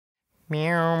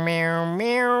Meow, meow,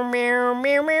 meow, meow, meow,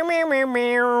 meow, meow, meow,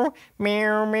 meow.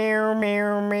 Meow, meow,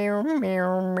 meow, meow,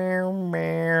 meow, meow,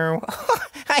 meow.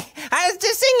 I was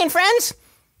just singing, friends.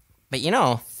 But you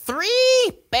know, 3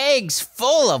 bags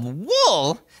full of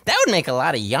wool, that would make a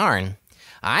lot of yarn.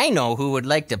 I know who would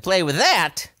like to play with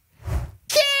that.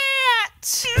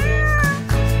 Cat!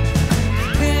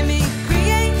 Wimee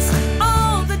creates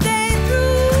all the day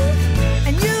through,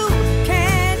 and you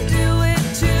can do it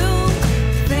too.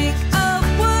 Think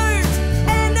of words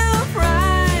and of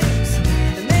rhymes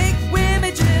that make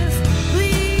Wimages,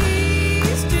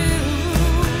 please do.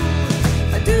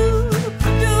 A do,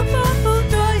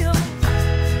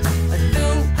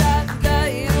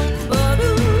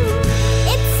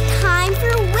 It's time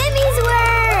for Wimee's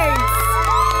Words!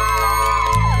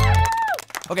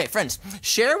 Okay, friends,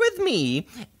 share with me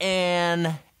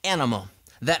an animal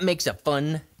that makes a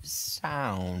fun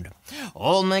sound.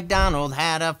 Old MacDonald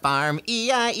had a farm,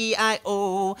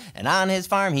 E-I-E-I-O, and on his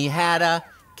farm he had a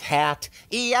cat,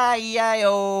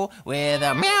 E-I-E-I-O, with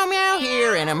a meow meow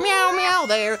here and a meow meow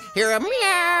there, here a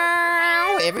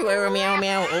meow, everywhere a meow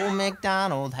meow. Old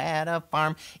MacDonald had a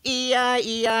farm,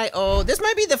 E-I-E-I-O. This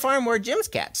might be the farm where Jim's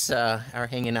cats are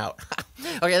hanging out.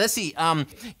 Okay, let's see.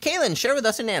 Kaylin, share with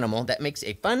us an animal that makes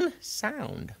a fun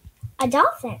sound. A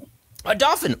dolphin. A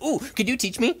dolphin. Ooh, could you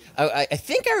teach me? I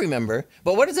think I remember,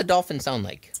 but what does a dolphin sound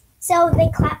like? So they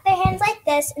clap their hands like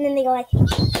this, and then they go like...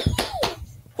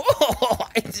 Oh,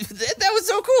 that was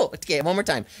so cool. Okay, one more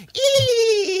time.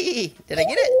 Eee! Did I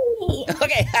get it?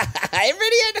 Okay,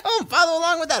 everybody at home, follow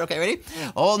along with that. Okay, ready?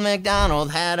 Old MacDonald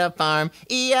had a farm,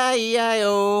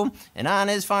 E-I-E-I-O, and on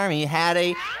his farm he had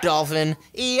a dolphin,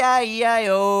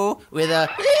 E-I-E-I-O, with a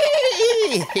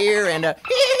ee here and a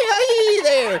ee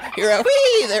there, here a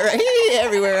wee, there a ee,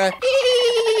 everywhere a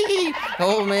ee.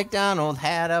 Old MacDonald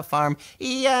had a farm,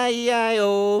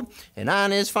 E-I-E-I-O, and on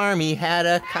his farm he had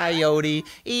a coyote,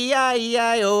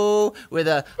 E-I-E-I-O, with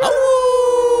a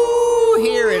ho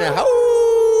here and a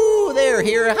ho there,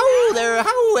 here a ho, there a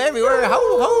ho, everywhere a ho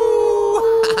ho.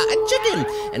 A chicken,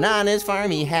 and on his farm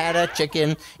he had a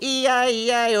chicken,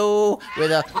 E-I-E-I-O,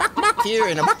 with a muck muck here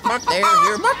and a muck muck there,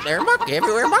 here muck there, muck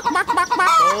everywhere, muck muck muck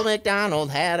muck. Old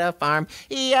MacDonald had a farm,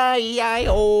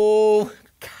 E-I-E-I-O.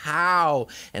 Cow,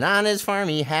 and on his farm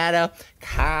he had a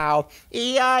cow,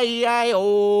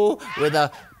 E-I-E-I-O, with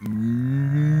a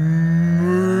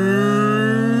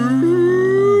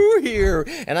here.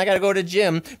 And I gotta go to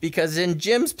Jim, because in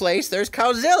Jim's place there's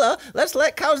Cowzilla. Let's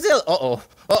let Cowzilla.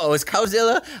 It's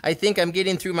Cowzilla. I think I'm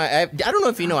getting through my. I don't know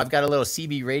if you know, I've got a little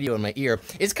CB radio in my ear.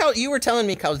 You were telling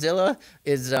me Cowzilla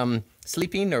is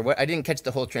sleeping, or what? I didn't catch the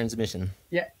whole transmission.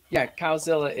 Yeah,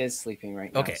 Cowzilla is sleeping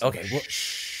right now. Okay. So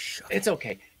Well, it's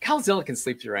okay. Cowzilla can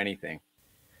sleep through anything.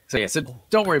 So yeah, so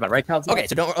don't worry about it, right, Cowzilla? Okay,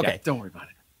 so don't. Okay, yeah, don't worry about it.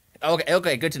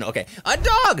 Okay, good to know. Okay, a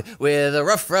dog with a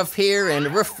ruff here and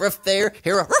a ruff there.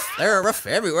 Here a ruff, there a ruff,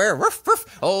 everywhere ruff.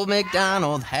 Old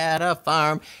MacDonald had a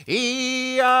farm,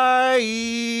 Did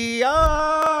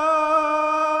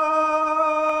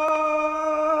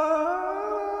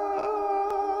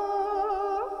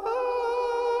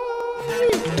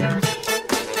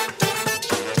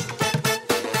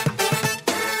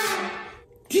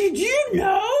you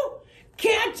know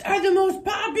cats are the most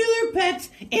popular pets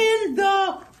in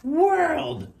the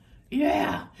world?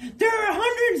 Yeah, there are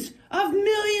hundreds of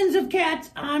millions of cats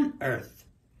on Earth.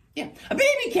 Yeah, a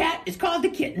baby cat is called the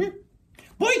kitten,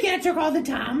 boy cats are called the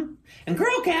tom, and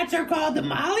girl cats are called the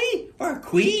Molly or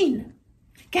Queen.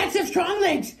 Cats have strong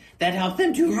legs that help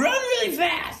them to run really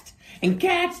fast, and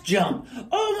cats jump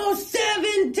almost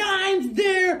 7 times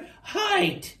their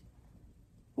height.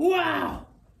 Wow.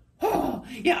 Oh,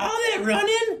 yeah, all that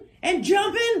running and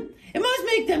jumping, it must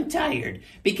make them tired,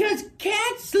 because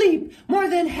cats sleep more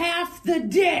than half the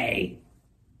day.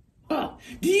 Oh,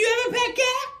 do you have a pet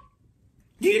cat?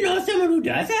 Do you know someone who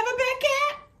does have a pet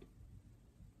cat?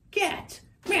 Cat.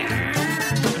 Meow.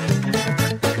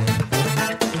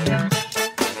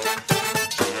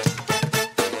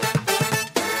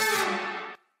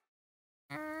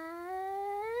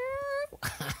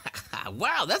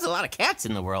 Wow, that's a lot of cats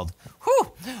in the world.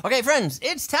 Whew. Okay, friends,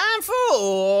 it's time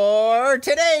for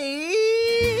today's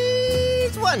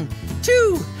 1,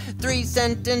 2, 3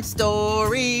 sentence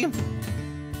story.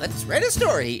 Let's write a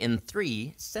story in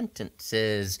 3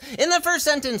 sentences. In the first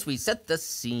sentence, we set the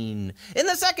scene. In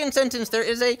the second sentence, there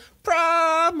is a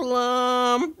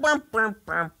problem.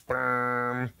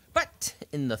 But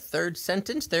in the third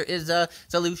sentence, there is a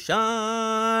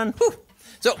solution. Whew.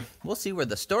 So, we'll see where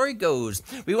the story goes.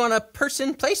 We want a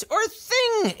person, place, or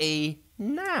thing. A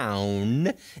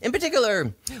noun. In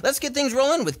particular, let's get things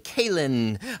rolling with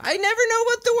Kaylin. I never know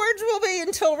what the words will be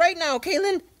until right now.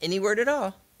 Kaylin, any word at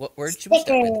all? What word should we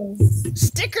start with?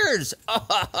 Stickers.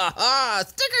 Stickers!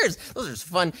 Stickers! Those are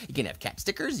fun. You can have cat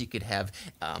stickers. You could have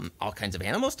all kinds of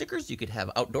animal stickers. You could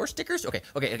have outdoor stickers. Okay,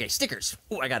 stickers.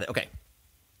 Oh, I got it. Okay.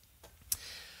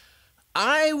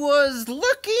 I was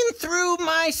looking through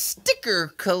my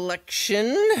sticker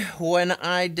collection when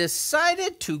I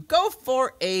decided to go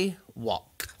for a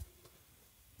walk.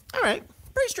 All right,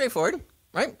 pretty straightforward,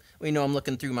 right? We know I'm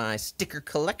looking through my sticker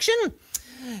collection.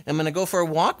 I'm going to go for a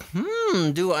walk.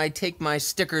 Do I take my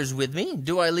stickers with me?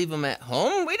 Do I leave them at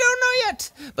home? We don't know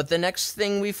yet. But the next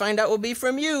thing we find out will be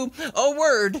from you, a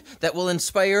word that will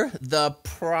inspire the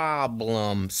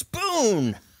problem.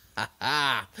 Spoon. All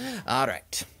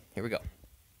right, here we go.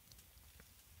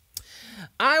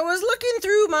 I was looking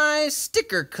through my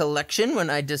sticker collection when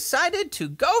I decided to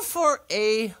go for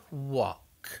a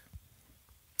walk.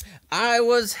 I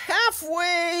was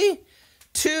halfway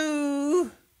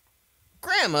to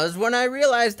Grandma's when I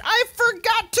realized I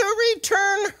forgot to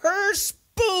return her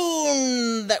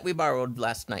spoon that we borrowed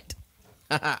last night.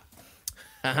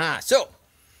 So,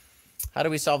 how do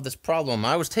we solve this problem?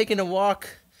 I was taking a walk.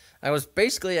 I was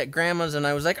basically at Grandma's and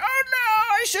I was like, oh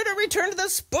no, I should have returned the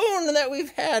spoon that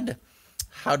we've had.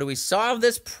 How do we solve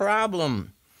this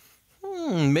problem?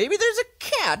 Maybe there's a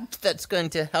cat that's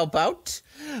going to help out.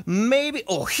 Maybe,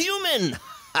 human.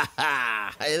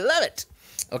 I love it.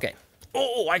 Okay.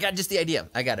 Oh, I got just the idea.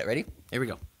 I got it. Ready? Here we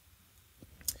go.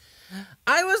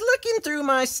 I was looking through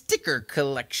my sticker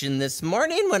collection this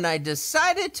morning when I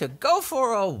decided to go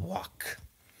for a walk.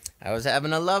 I was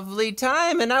having a lovely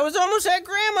time and I was almost at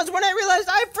Grandma's when I realized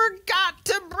I forgot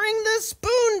to bring the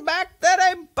spoon back that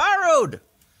I borrowed.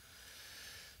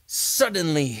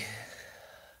 Suddenly,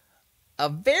 a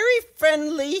very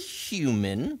friendly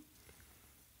human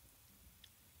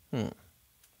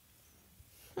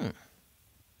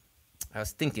I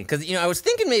was thinking, because I was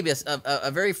thinking maybe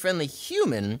a very friendly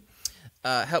human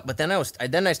help, but then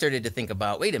I started to think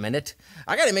about, wait a minute,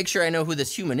 I got to make sure I know who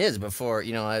this human is before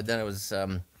I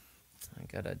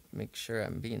gotta make sure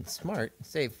I'm being smart.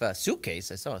 Save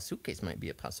suitcase. I saw a suitcase might be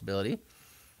a possibility.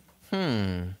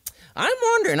 I'm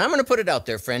wondering, I'm going to put it out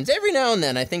there, friends. Every now and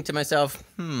then I think to myself,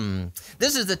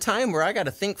 this is the time where I got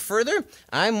to think further.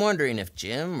 I'm wondering if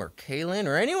Jim or Kaylin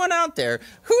or anyone out there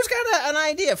who's got an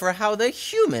idea for how the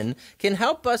human can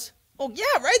help us. Oh,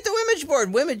 yeah, right, the Wimage board.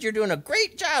 Wimage, you're doing a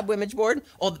great job, Wimage board.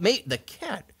 Oh, mate, the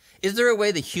cat. Is there a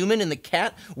way the human and the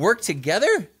cat work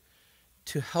together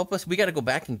to help us? We got to go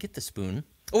back and get the spoon.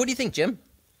 Oh, what do you think, Jim?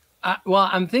 Well,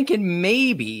 I'm thinking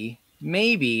maybe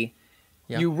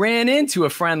you ran into a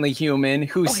friendly human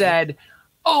who said,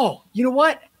 oh, you know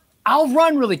what? I'll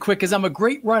run really quick because I'm a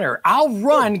great runner. I'll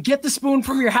run, get the spoon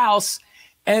from your house,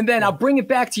 and then I'll bring it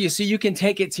back to you so you can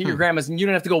take it to your grandma's and you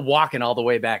don't have to go walking all the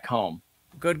way back home.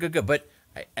 Good. But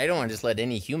I don't want to just let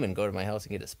any human go to my house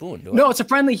and get a spoon, do I? No, it's a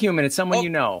friendly human. It's someone you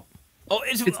know.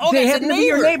 They happen to be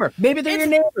your neighbor. Maybe they're your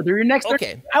neighbor. They're your next door.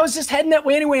 Okay. I was just heading that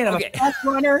way anyway, and I'm a fast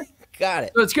runner. Got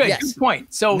it. So it's good. Yes. Good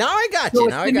point. So now I got you.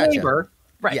 Now I got you.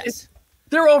 Right. Yes.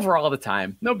 They're over all the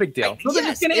time. No big deal. So they're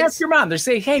just going to ask your mom. They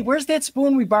say, hey, where's that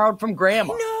spoon we borrowed from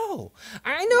Grandma?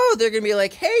 I know. They're going to be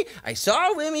like, hey, I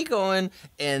saw Wimee going.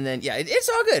 And then, it's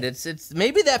all good. It's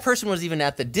maybe that person was even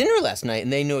at the dinner last night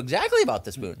and they knew exactly about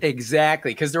the spoon.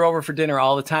 Exactly. Because they're over for dinner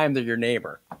all the time. They're your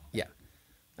neighbor. Yeah.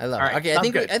 I love it. Right, Okay,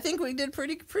 I think we did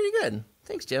pretty good.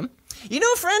 Thanks, Jim.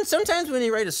 Friends, sometimes when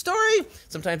you write a story,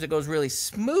 sometimes it goes really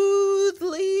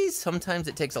smoothly. Sometimes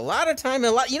it takes a lot of time.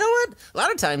 And you know what? A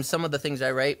lot of times, some of the things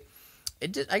I write,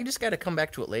 I just got to come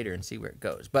back to it later and see where it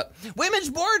goes. But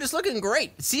Wimage board is looking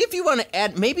great. See if you want to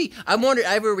add. Maybe I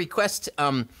have a request.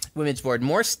 Wimage board,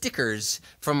 more stickers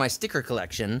from my sticker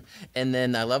collection, and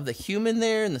then I love the human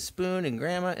there and the spoon and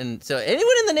Grandma, and so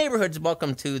anyone in the neighborhood's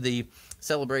welcome to the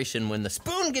celebration when the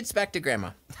spoon gets back to Grandma.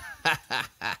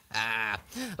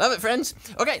 Love it, friends.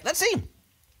 Okay, let's see.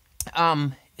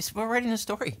 We're writing a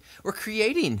story. We're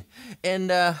creating. And,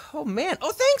 oh, man.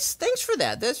 Oh, thanks for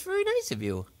that. That's very nice of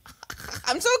you.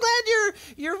 I'm so glad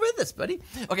you're with us, buddy.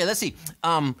 Okay, let's see.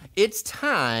 It's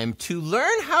time to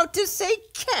learn how to say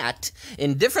cat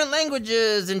in different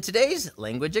languages in today's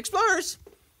Language Explorers.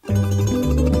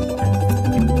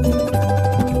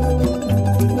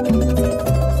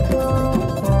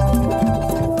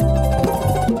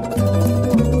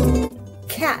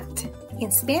 Cat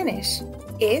in Spanish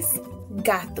is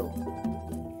gato.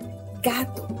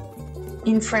 Gato.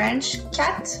 In French,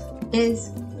 cat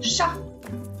is chat.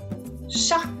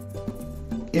 Chat.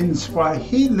 In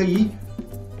Swahili,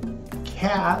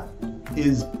 cat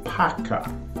is paka.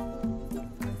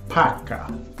 Paca.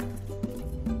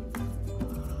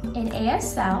 In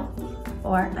ASL,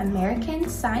 or American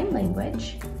Sign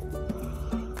Language,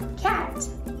 cat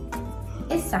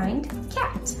is signed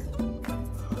cat.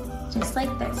 Just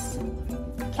like this.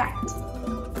 Cat.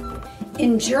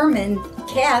 In German,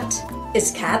 cat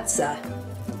is Katze.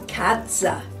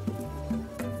 Katze.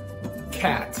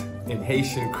 Cat in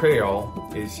Haitian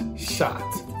Creole is shot.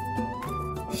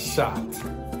 Shot.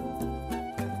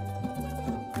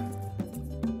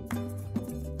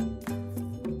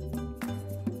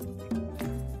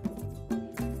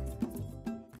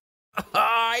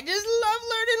 I just love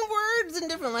learning words in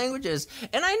different languages.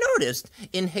 And I noticed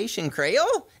in Haitian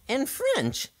Creole and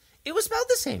French, it was spelled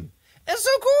the same. It's so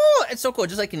cool. It's so cool.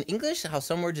 Just like in English, how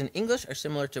some words in English are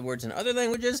similar to words in other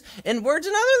languages, and words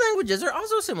in other languages are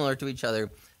also similar to each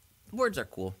other. Words are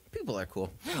cool. People are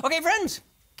cool. Okay, friends,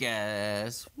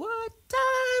 guess what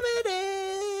time it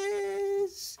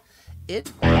is?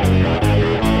 It's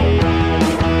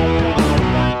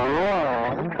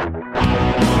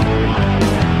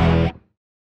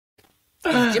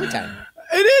gym time.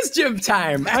 It is gym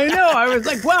time. I know. I was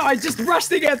like, wow, I just rushed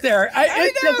to get there.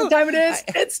 Guess what time it is?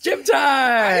 It's gym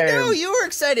time. I know. You were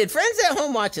excited. Friends at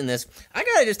home watching this, I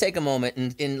got to just take a moment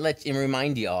and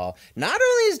remind you all, not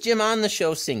only is Jim on the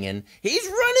show singing, he's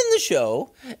running the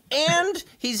show, and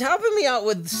he's helping me out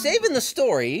with saving the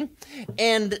story,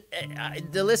 and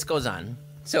the list goes on.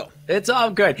 So it's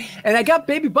all good. And I got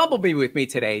Baby Bumblebee with me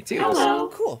today, too. Hello.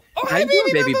 Cool. Oh, how you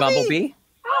doing, Baby Bumblebee?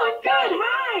 Oh, I'm good.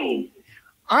 Hi.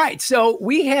 All right, so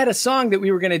we had a song that we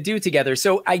were going to do together.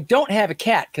 So I don't have a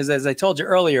cat because, as I told you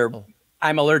earlier,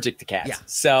 I'm allergic to cats. Yeah,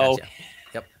 so gotcha.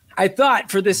 Yep. I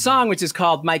thought for this song, which is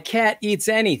called "My Cat Eats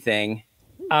Anything,"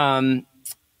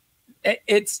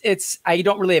 it's I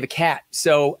don't really have a cat,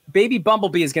 so Baby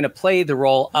Bumblebee is going to play the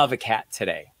role of a cat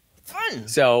today. Fun.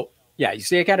 So yeah, you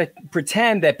see, I got to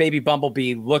pretend that Baby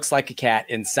Bumblebee looks like a cat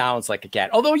and sounds like a cat.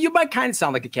 Although you might kind of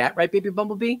sound like a cat, right, Baby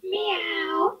Bumblebee?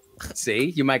 Meow. See,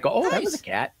 you might go, oh, that was a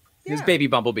cat. Yeah. It was Baby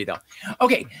Bumblebee, though.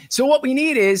 Okay, so what we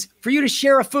need is for you to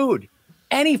share a food,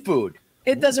 any food.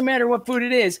 It doesn't matter what food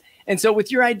it is. And so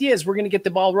with your ideas, we're going to get the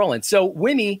ball rolling. So,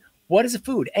 Wimee, what is a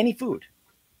food? Any food?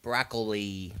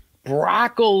 Broccoli.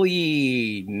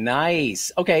 Broccoli.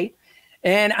 Nice. Okay.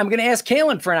 And I'm going to ask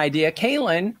Kaylin for an idea.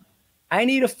 Kaylin, I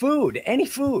need a food. Any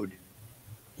food.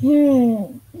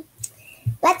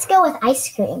 Let's go with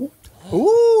ice cream.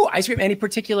 Ooh, ice cream. Any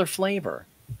particular flavor?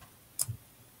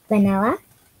 Vanilla.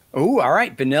 Ooh, all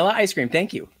right. Vanilla ice cream.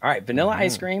 Thank you. All right. Vanilla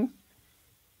ice cream.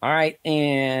 All right.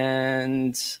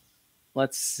 And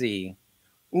let's see.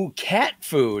 Ooh, cat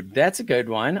food. That's a good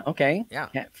one. Okay. Yeah.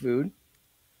 Cat food.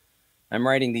 I'm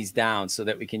writing these down so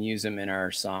that we can use them in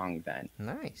our song then.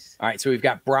 Nice. All right. So we've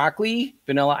got broccoli,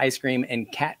 vanilla ice cream,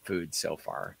 and cat food so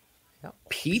far. Yep.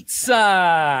 Pizza.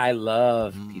 I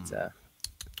love pizza.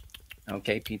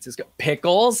 Okay. Pizza's good.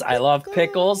 Pickles. I love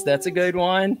pickles. That's a good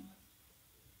one.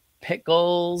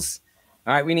 Pickles.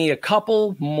 All right, we need a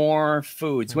couple more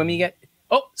foods. When we get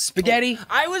spaghetti.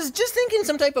 I was just thinking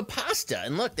some type of pasta,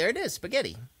 and look, there it is,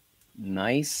 spaghetti.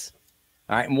 Nice.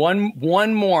 All right, and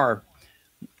one more.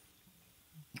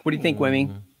 What do you think,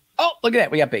 Wimee? Oh, look at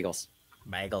that. We got bagels.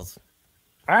 Bagels.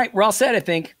 All right, we're all set, I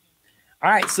think.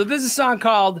 All right, so this is a song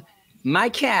called My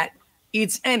Cat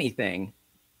Eats Anything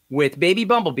with Baby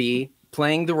Bumblebee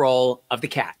playing the role of the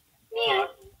cat. Meow.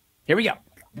 Here we go.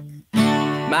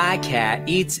 My cat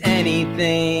eats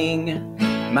anything.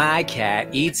 My cat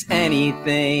eats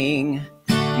anything.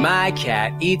 My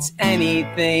cat eats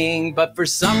anything. But for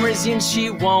some reason, she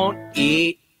won't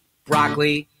eat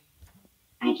broccoli.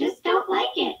 I just don't like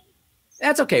it.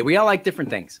 That's okay. We all like different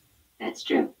things. That's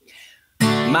true.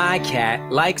 My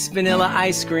cat likes vanilla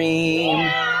ice cream.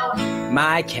 Meow.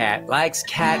 My cat likes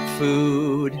cat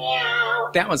food. Meow.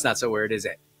 That one's not so weird, is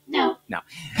it? No. No.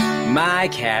 My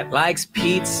cat likes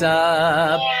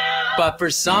pizza, Meow. but for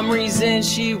some reason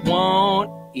she won't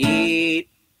eat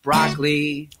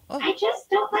broccoli. I just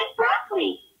don't like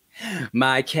broccoli.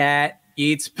 My cat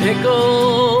eats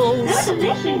pickles. So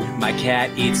delicious. My cat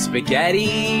eats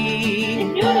spaghetti.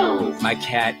 And noodles. My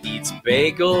cat eats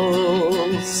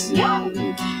bagels.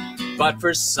 Yum. But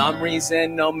for some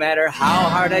reason, no matter how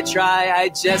hard I try, I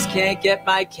just can't get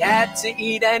my cat to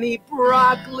eat any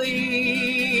broccoli.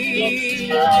 It's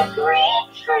too great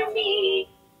for me.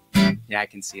 Yeah, I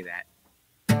can see that.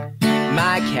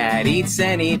 My cat eats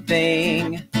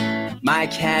anything. My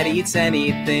cat eats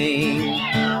anything.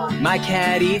 Meow. My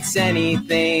cat eats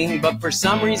anything. But for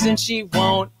some reason, she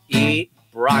won't eat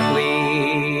broccoli.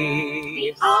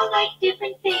 We all like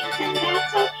different things, and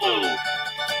that's okay.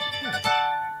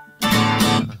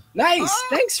 Nice.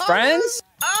 Thanks, friends.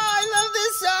 I love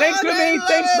this song. Thanks, Wimee. I love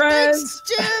Thanks, it. friends. Thanks,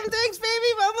 Jim. Thanks,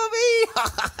 baby. Bumblebee.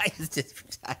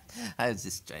 I was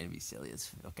just trying to be silly.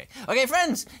 Okay,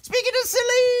 friends. Speaking of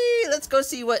silly, let's go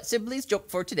see what Sibley's joke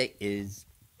for today is.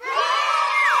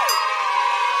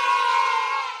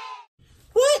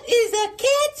 What is a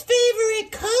cat's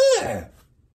favorite color?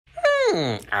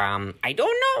 I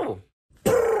don't know.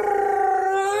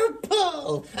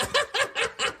 Purple.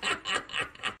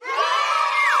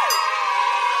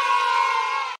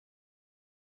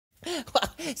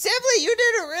 Sibley, you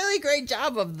did a really great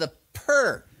job of the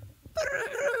purr.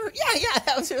 Yeah,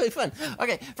 that was really fun.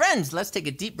 Okay, friends, let's take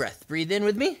a deep breath. Breathe in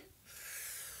with me.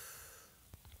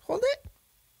 Hold it.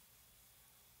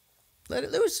 Let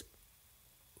it loose.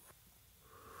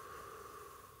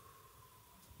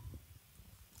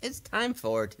 It's time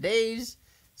for today's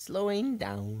slowing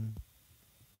down.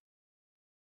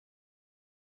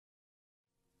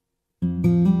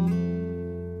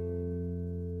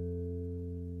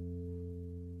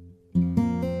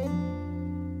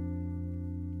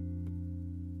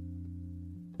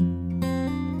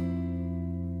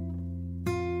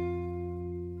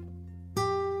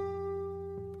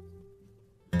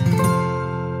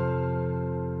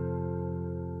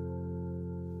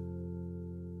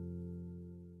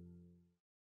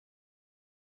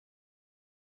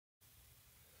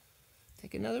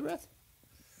 Take another breath.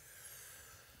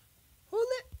 Hold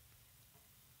it.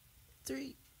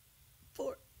 3,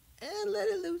 4, and let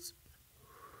it loose.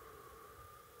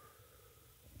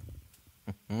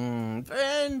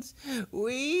 Friends,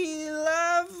 we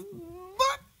love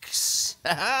books.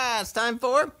 It's time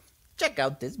for check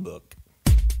out this book.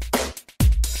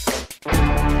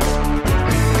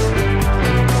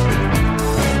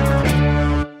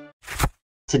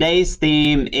 Today's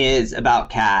theme is about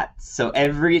cats. So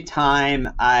every time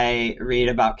I read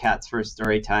about cats for a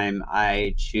story time,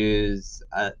 I choose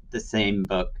the same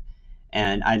book.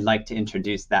 And I'd like to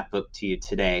introduce that book to you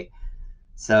today.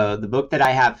 So the book that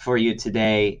I have for you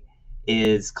today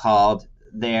is called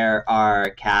There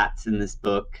Are Cats in This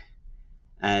Book.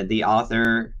 The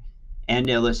author and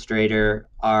illustrator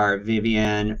are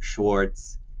Vivian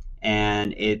Schwartz,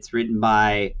 and it's written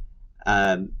by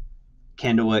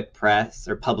Candlewick Press,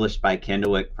 or published by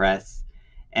Candlewick Press.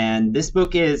 And this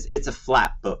book it's a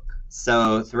flap book.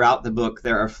 So throughout the book,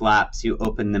 there are flaps. You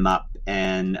open them up,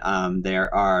 and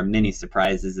there are many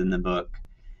surprises in the book.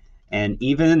 And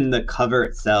even the cover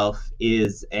itself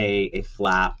is a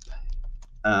flap.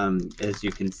 As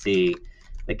you can see,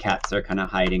 the cats are kind of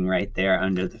hiding right there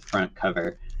under the front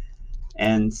cover.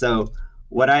 And so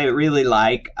what I really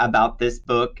like about this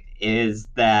book is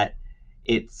that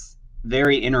it's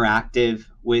very interactive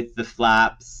with the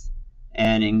flaps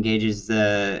and engages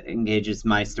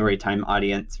my storytime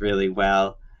audience really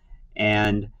well.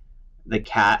 And the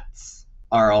cats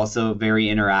are also very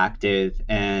interactive,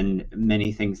 and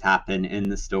many things happen in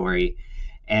the story.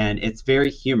 And it's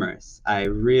very humorous. I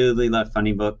really love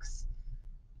funny books.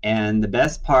 And the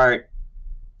best part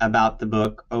about the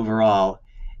book overall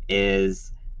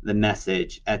is the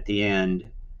message at the end.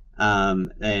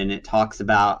 And it talks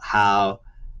about how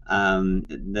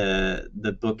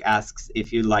the book asks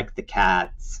if you like the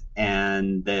cats,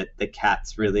 and that the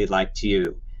cats really liked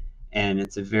you. And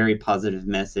it's a very positive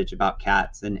message about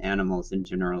cats and animals in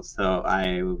general. So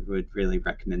I would really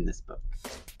recommend this book.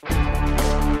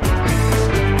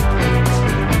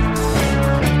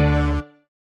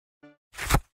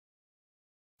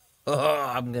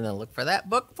 Oh, I'm gonna look for that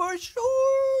book for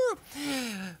sure.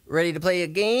 Ready to play a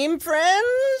game,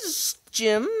 friends?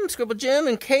 Jim, Scribble Jim,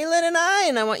 and Kaylin and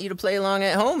I want you to play along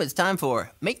at home. It's time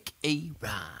for Make a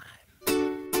Rhyme.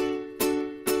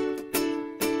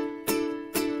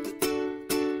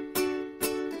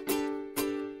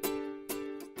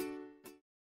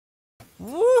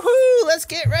 Woohoo! Let's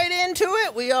get right into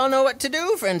it. We all know what to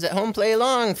do. Friends at home, play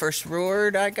along. First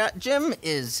word I got, Jim,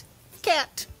 is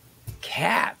cat.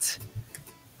 Cat.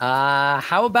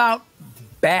 How about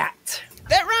bat?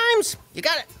 That rhymes. You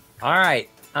got it. All right.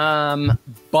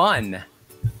 Bun.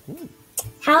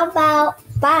 How about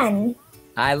bun?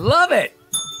 I love it.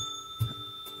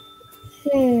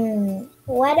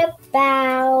 What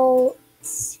about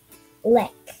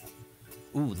lick?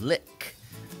 Ooh, lick.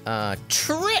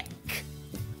 Trick.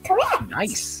 Correct.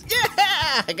 Nice.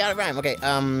 Yeah, I got it rhyme. Okay.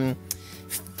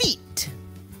 Feet.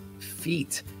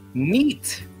 Feet.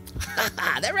 Neat.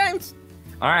 That rhymes.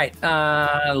 All right.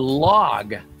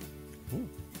 Log.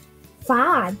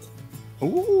 Fog.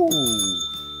 Ooh.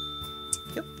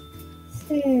 Yep.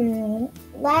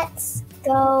 Let's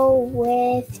go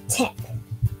with tip.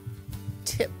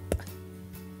 Tip.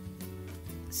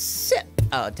 Sip.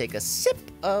 I'll take a sip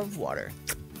of water.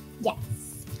 Yes.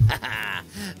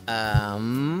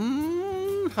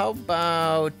 How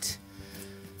about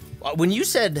when you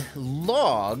said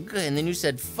log and then you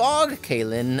said fog,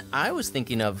 Kaylin? I was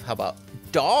thinking of how about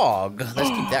dog? Let's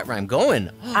keep that rhyme going.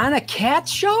 On a cat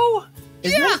show?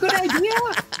 Is that a good idea?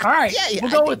 All right. Yeah,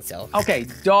 we'll go I with think so. Okay,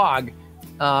 dog.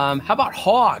 How about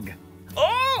hog?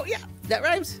 Oh, yeah, that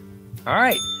rhymes. All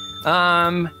right.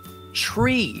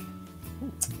 Tree.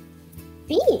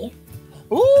 Bee.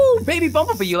 Ooh, baby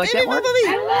bumblebee. You like Baby that word? bumblebee.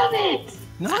 I love it.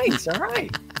 Nice. All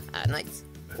right. Nice.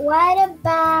 What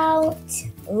about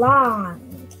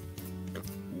lawn?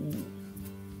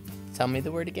 Tell me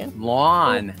the word again.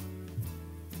 Lawn.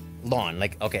 Lawn.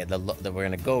 Like, okay, we're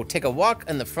gonna go take a walk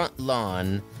on the front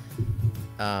lawn.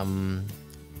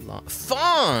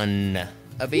 Fawn.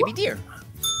 A baby deer.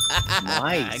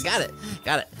 Nice. I got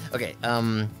it. Okay.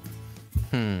 Oh.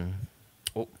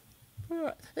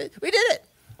 We did it.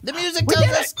 The music tells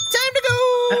us time to go.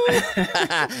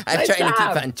 I'm Nice trying to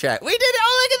job. keep on track. We did it.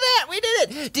 Oh, look at that. We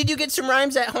did it. Did you get some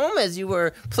rhymes at home as you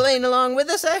were playing along with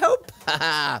us, I hope?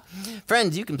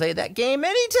 Friends, you can play that game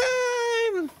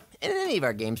anytime. In any of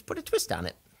our games, put a twist on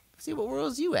it. See what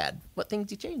rules you add, what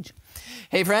things you change.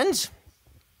 Hey, friends.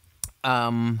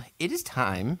 It is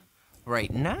time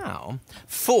right now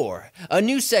for a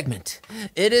new segment.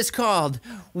 It is called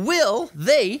Will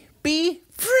They Be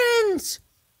Friends?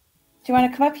 Do you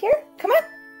want to come up here? Come on.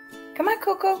 Come on,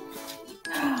 Coco.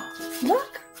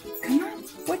 Look. Come on.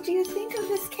 What do you think of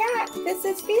this cat? This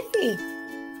is Fifi.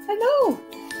 Hello.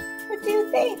 What do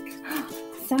you think?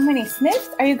 So many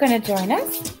sniffs. Are you going to join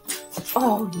us?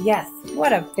 Oh, yes.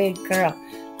 What a big girl.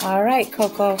 All right,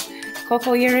 Coco.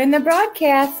 Coco, you're in the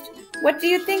broadcast. What do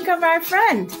you think of our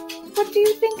friend? What do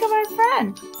you think of our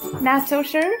friend? Not so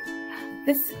sure?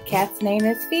 This cat's name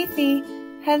is Fifi.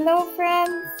 Hello,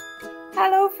 friends.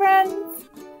 Hello, friends.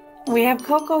 We have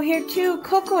Coco here, too.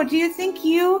 Coco, do you think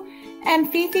you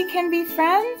and Fifi can be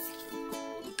friends?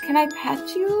 Can I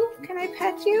pet you? Can I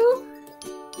pet you?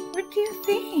 What do you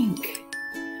think?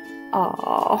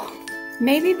 Oh,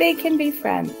 maybe they can be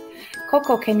friends.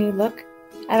 Coco, can you look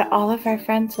at all of our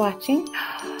friends watching?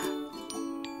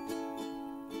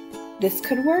 This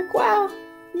could work well.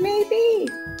 Maybe.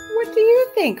 What do you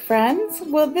think, friends?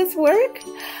 Will this work?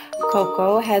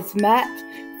 Coco has met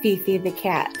Fifi the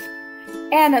cat.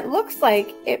 And it looks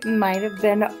like it might have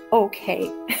been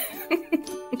okay.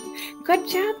 Good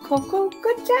job, Coco.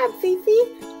 Good job, Fifi.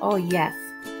 Oh, yes.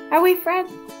 Are we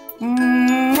friends?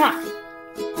 Mwah.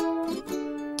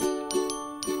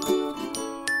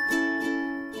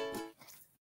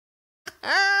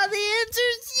 The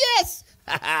answer's yes.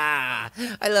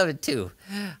 I love it too.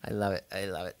 I love it.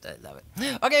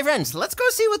 Okay, friends, let's go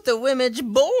see what the Wimage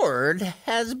board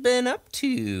has been up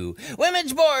to.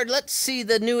 Wimage board, let's see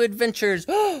the new adventures.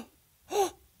 So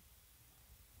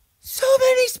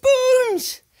many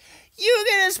spoons. You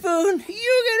get a spoon.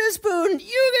 You get a spoon.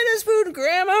 You get a spoon,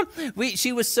 Grandma.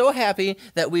 She was so happy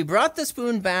that we brought the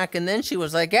spoon back, and then she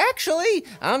was like, actually,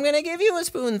 I'm going to give you a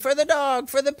spoon for the dog,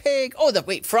 for the pig. Oh,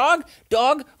 frog,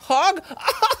 dog, hog.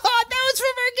 Oh, that was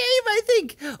from our game, I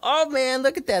think. Oh, man,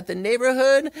 look at that. The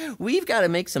neighborhood. We've got to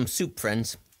make some soup,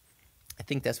 friends. I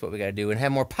think that's what we got to do, and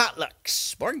have more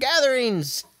potlucks, more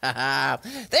gatherings.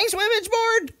 Thanks, Wimage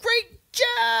board. Great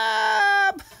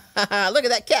job. Look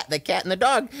at that cat and the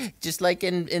dog, just like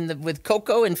with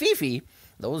Coco and Fifi.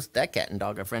 That cat and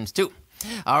dog are friends too.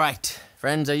 All right,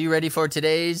 friends, are you ready for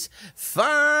today's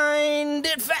Find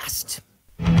It Fast?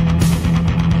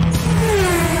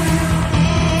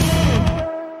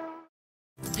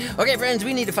 Okay, friends,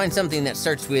 we need to find something that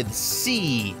starts with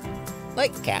C,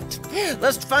 like cat.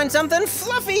 Let's find something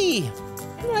fluffy,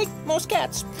 like most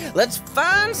cats. Let's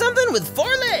find something with 4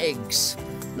 legs,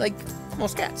 like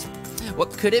most cats.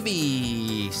 What could it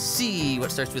be? C.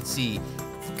 What starts with C?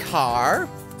 Car.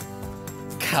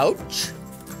 Couch.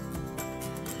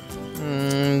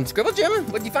 Scribble Jim,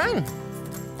 what'd you find?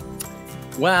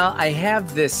 Well, I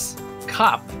have this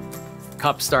cup.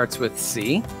 Cup starts with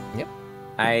C. Yep.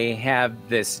 I have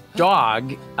this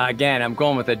dog. Again, I'm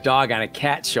going with a dog on a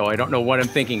cat show. I don't know what I'm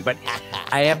thinking, but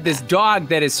I have this dog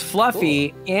that is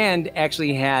fluffy and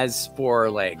actually has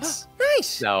 4 legs. Nice.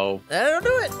 So that'll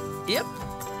do it. Yep.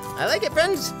 I like it,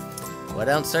 friends. What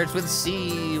else starts with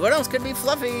C? What else could be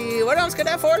fluffy? What else could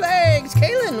have 4 legs?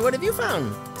 Kaylin, what have you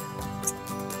found?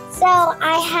 So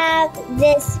I have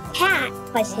this cat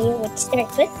plushie, which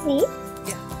starts with C.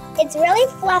 Yeah. It's really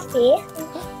fluffy,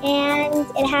 and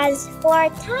it has 4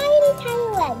 tiny, tiny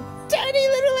legs. Tiny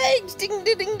little legs. Ding,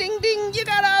 ding, ding, ding, ding. You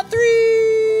got all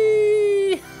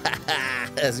 3.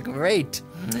 That's great.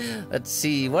 Let's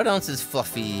see. What else is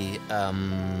fluffy?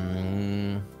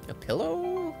 A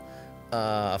pillow?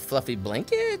 A fluffy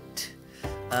blanket.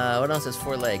 What else has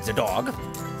 4 legs? A dog.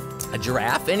 A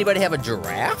giraffe. Anybody have a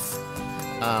giraffe?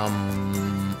 A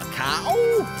cow?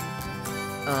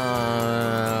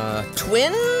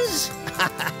 Twins?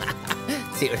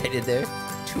 See what I did there?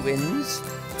 Twins.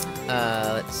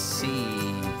 Let's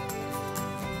see.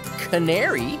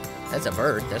 Canary. That's a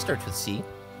bird. That starts with C.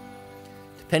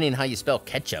 Depending on how you spell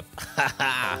ketchup.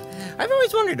 I've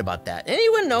always wondered about that.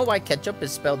 Anyone know why ketchup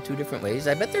is spelled 2 different ways?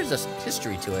 I bet there's a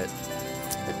history to it.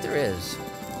 I bet there is.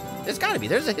 There's gotta be.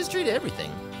 There's a history to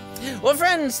everything. Well,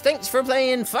 friends, thanks for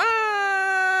playing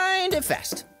Find It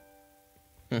Fast.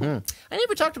 I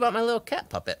never talked about my little cat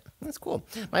puppet. That's cool.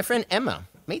 My friend Emma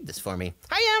made this for me.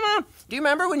 Hi, Emma. Do you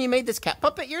remember when you made this cat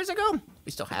puppet years ago?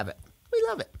 We still have it. We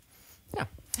love it. Yeah.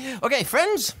 Okay,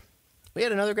 friends, we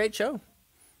had another great show.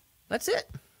 That's it.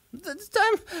 This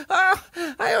time,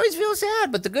 I always feel sad,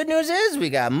 but the good news is we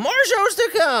got more shows to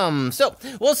come. So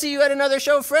we'll see you at another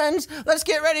show, friends. Let's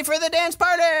get ready for the dance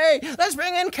party. Let's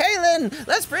bring in Kaylin.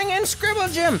 Let's bring in Scribble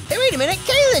Jim. Hey, wait a minute.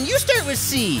 Kaylin, you start with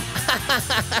C.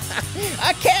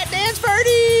 A cat dance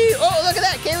party. Oh, look at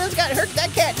that. Kaylin's got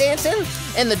that cat dancing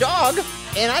and the dog.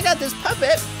 And I got this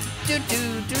puppet. Do.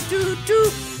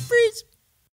 Freeze.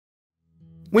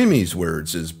 Wimee's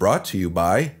Words is brought to you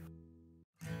by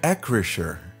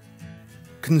Acrisure,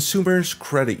 Consumers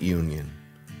Credit Union,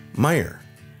 Meyer,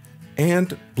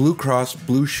 and Blue Cross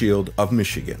Blue Shield of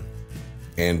Michigan,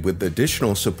 and with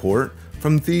additional support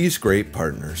from these great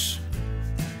partners.